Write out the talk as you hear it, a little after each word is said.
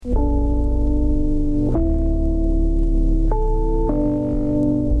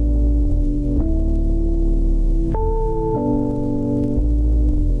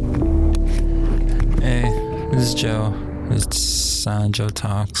Silent Joe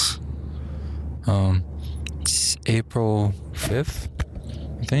Talks. It's April 5th,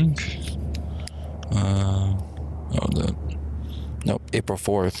 I think. April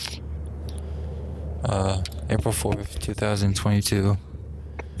 4th. April 4th, 2022.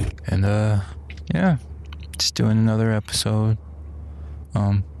 And, just doing another episode.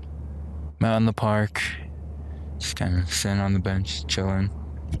 I'm out in the park, just kind of sitting on the bench, chilling.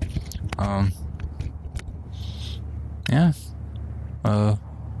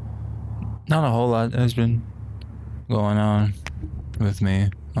 Not a whole lot has been going on with me.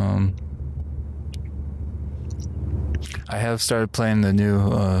 I have started playing the new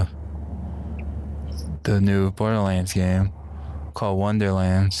Borderlands game called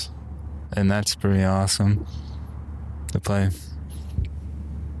WONDERLANDS, and that's pretty awesome to play.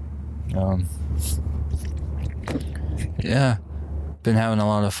 Been having a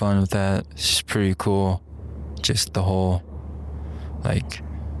lot of fun with that. It's pretty cool. Just the whole, like,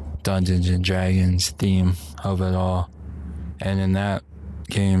 Dungeons and Dragons theme of it all. And in that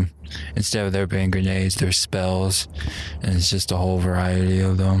game, instead of there being grenades, there's spells, and it's just a whole variety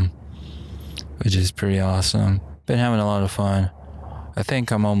of them, which is pretty awesome. Been having a lot of fun. I think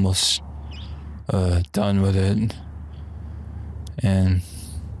I'm almost done with it. And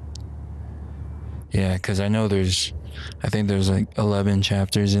yeah, because I know there's like 11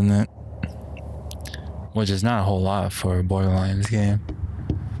 chapters in it, which is not a whole lot for a Borderlands game.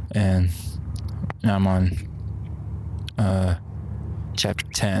 And now I'm on chapter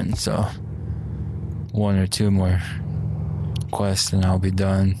 10, so one or two more quests and I'll be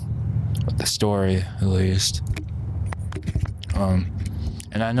done with the story, at least.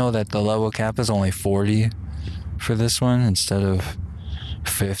 And I know that the level cap is only 40 for this one instead of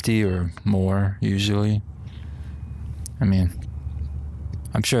 50 or more usually. I mean,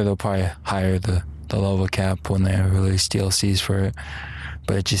 I'm sure they'll probably higher the level cap when they release DLCs for it,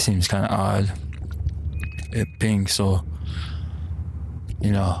 but it just seems kind of odd it being so,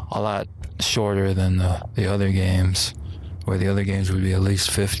 a lot shorter than the other games, where the other games would be at least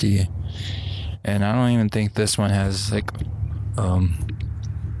 50. And I don't even think this one has like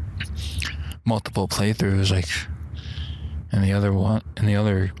multiple playthroughs like in the other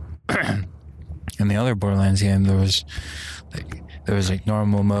Borderlands game. There was like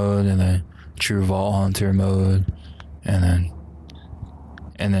normal mode, and then true Vault Hunter mode, and then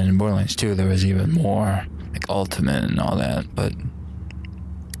in Borderlands 2 there was even more, like ultimate and all that. But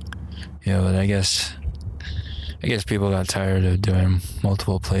but I guess people got tired of doing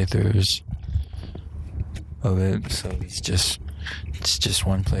multiple playthroughs of it, so it's just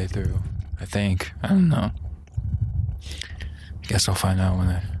one playthrough, I think. I don't know. I guess I'll find out when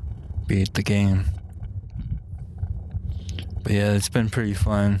I beat the game. But yeah, it's been pretty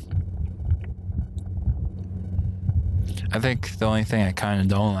fun. I think the only thing I kind of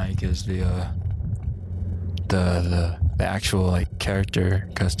don't like is the actual like character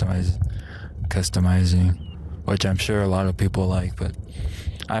customizing, which I'm sure a lot of people like, but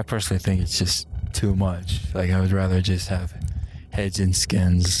I personally think it's just too much. Like, I would rather just have heads and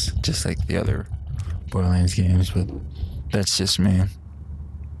skins, just like the other Borderlands games, but that's just me.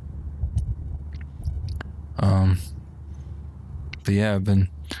 But yeah, I've been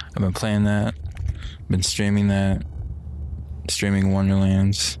playing that, been streaming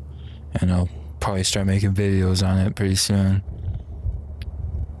Wonderlands, and I'll probably start making videos on it pretty soon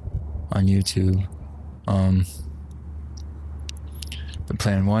on YouTube. Been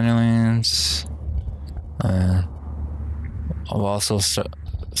playing Wonderlands. I've also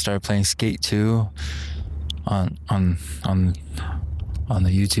started playing Skate 2 on the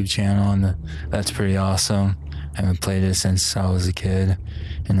YouTube channel, and that's pretty awesome. I haven't played it since I was a kid,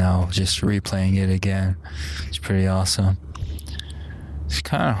 and now just replaying it again. It's pretty awesome. It's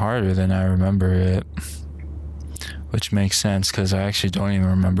kind of harder than I remember it, which makes sense because I actually don't even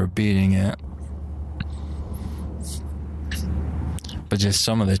remember beating it. But just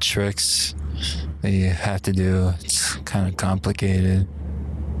some of the tricks that you have to do, it's kind of complicated.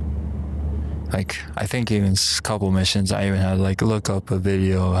 Like, I think even a couple missions I even had to like look up a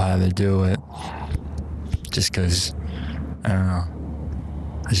video of how to do it, just because, I don't know,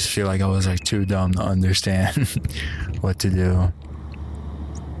 I just feel like I was like too dumb to understand what to do.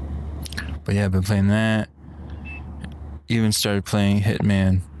 But yeah, I've been playing that. Even started playing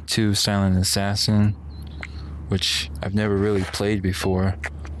Hitman 2 Silent Assassin, which I've never really played before.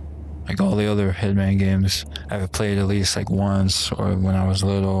 Like all the other Hitman games, I've played at least like once or when I was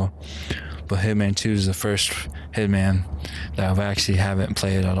little. But Hitman 2 is the first Hitman that I've actually haven't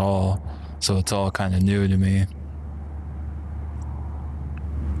played at all. So it's all kind of new to me.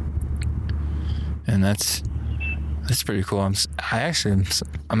 And that's it's pretty cool. I'm actually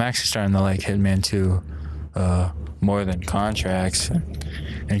starting to like Hitman 2 more than Contracts.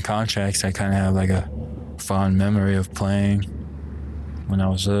 In Contracts, I kind of have like a fond memory of playing when I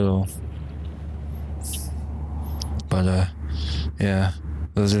was little. But yeah,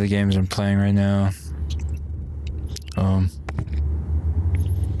 those are the games I'm playing right now.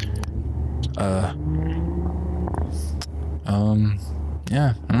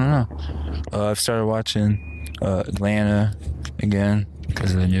 Yeah, I don't know. I've started watching Atlanta again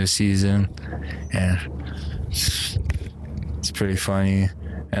because of the new season, and it's pretty funny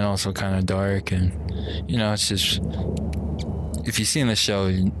and also kind of dark, and it's just, if you've seen the show,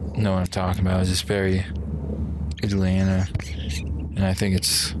 you know what I'm talking about. It's just very Atlanta, and I think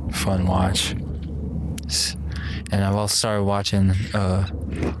it's a fun watch. And I've also started watching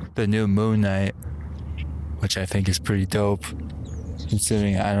the new Moon Knight, which I think is pretty dope,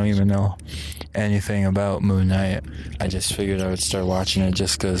 considering I don't even know anything about Moon Knight. I just figured I would start watching it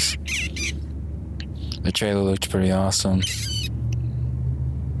just because the trailer looked pretty awesome,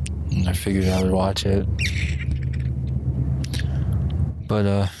 and I figured I would watch it.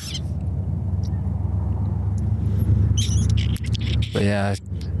 But yeah, I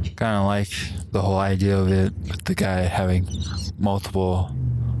kind of like the whole idea of it, with the guy having multiple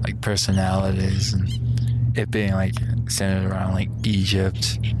like personalities, and it being like centered around like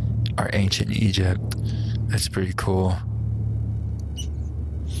Egypt or ancient Egypt. That's pretty cool.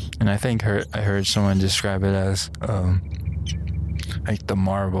 And I think I heard someone describe it as like the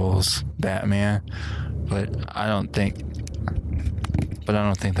Marvel's Batman, but I don't think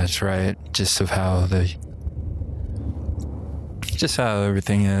that's right. Just how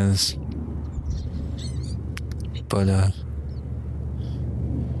everything is. But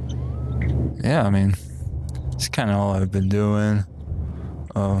yeah, I mean, it's kind of all I've been doing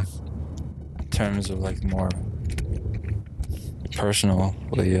in terms of like more personal.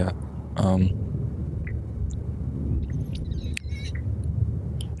 But yeah, I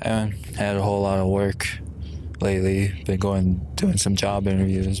haven't had a whole lot of work lately. Been doing some job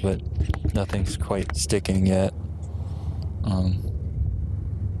interviews, but nothing's quite sticking yet.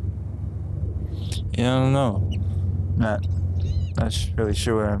 Yeah, I don't know. Not really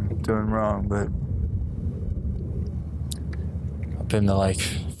sure what I'm doing wrong, but I've been to like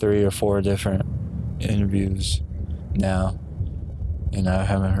 3 or 4 different interviews now, and I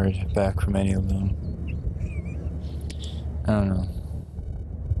haven't heard back from any of them. I don't know.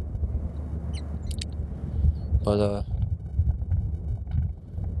 But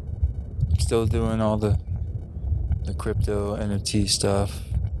I'm still doing all the crypto NFT stuff.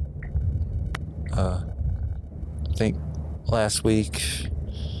 I think last week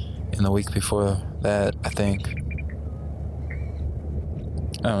and the week before that, I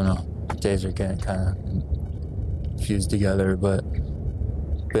don't know, days are getting kind of fused together, but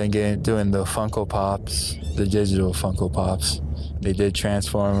been doing the Funko Pops, the digital Funko Pops. They did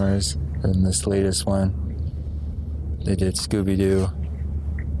Transformers, and this latest one, they did Scooby-Doo.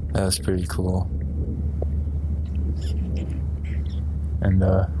 That was pretty cool. And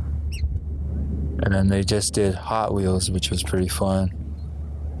then they just did Hot Wheels, which was pretty fun.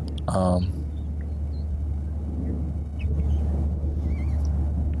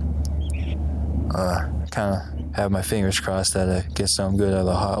 Kind of have my fingers crossed that I get something good out of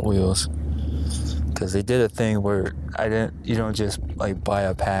the Hot Wheels, because they did a thing where you don't just like buy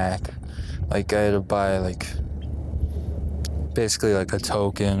a pack. Like I had to buy like basically like a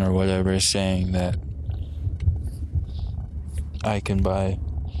token or whatever, saying that I can buy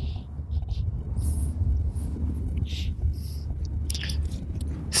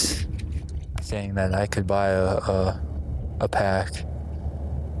a pack,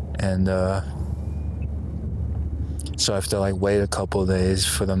 and so I have to like wait a couple of days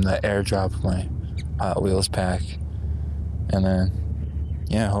for them to airdrop my Hot Wheels pack, and then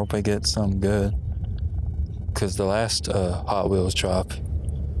I hope I get some good, because the last Hot Wheels drop,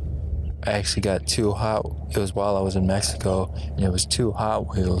 I actually got it was while I was in Mexico, and it was 2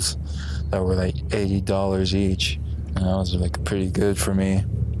 Hot Wheels that were like $80 each, and that was like pretty good for me.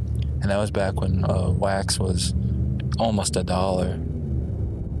 And that was back when wax was almost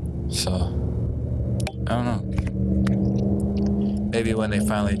 $1. So I don't know. Maybe when they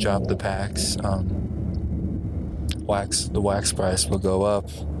finally drop the packs, the wax price will go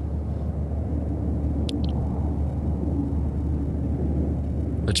up.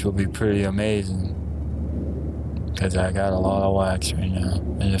 Which will be pretty amazing, because I got a lot of wax right now.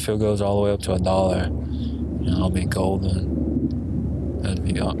 And if it goes all the way up to $1, I'll be golden. That'd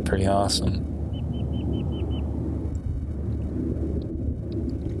be pretty awesome.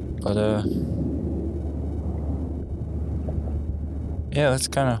 But yeah, that's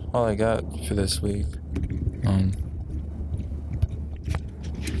kind of all I got for this week.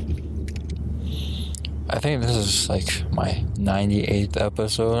 I think this is like my 98th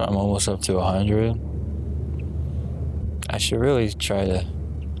episode. I'm almost up to 100. I should really try to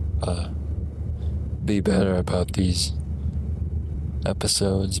be better about these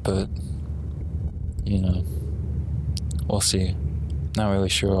episodes, but we'll see. Not really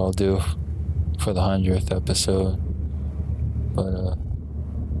sure what I'll do for the 100th episode, but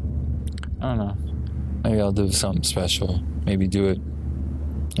I don't know. Maybe I'll do something special. Maybe do it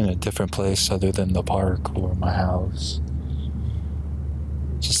in a different place other than the park or my house.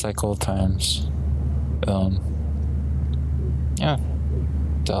 Just like old times. Yeah.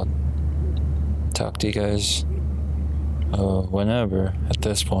 Talk to you guys whenever at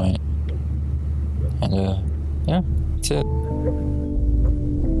this point. And yeah, that's it.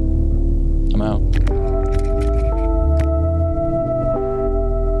 I'm out.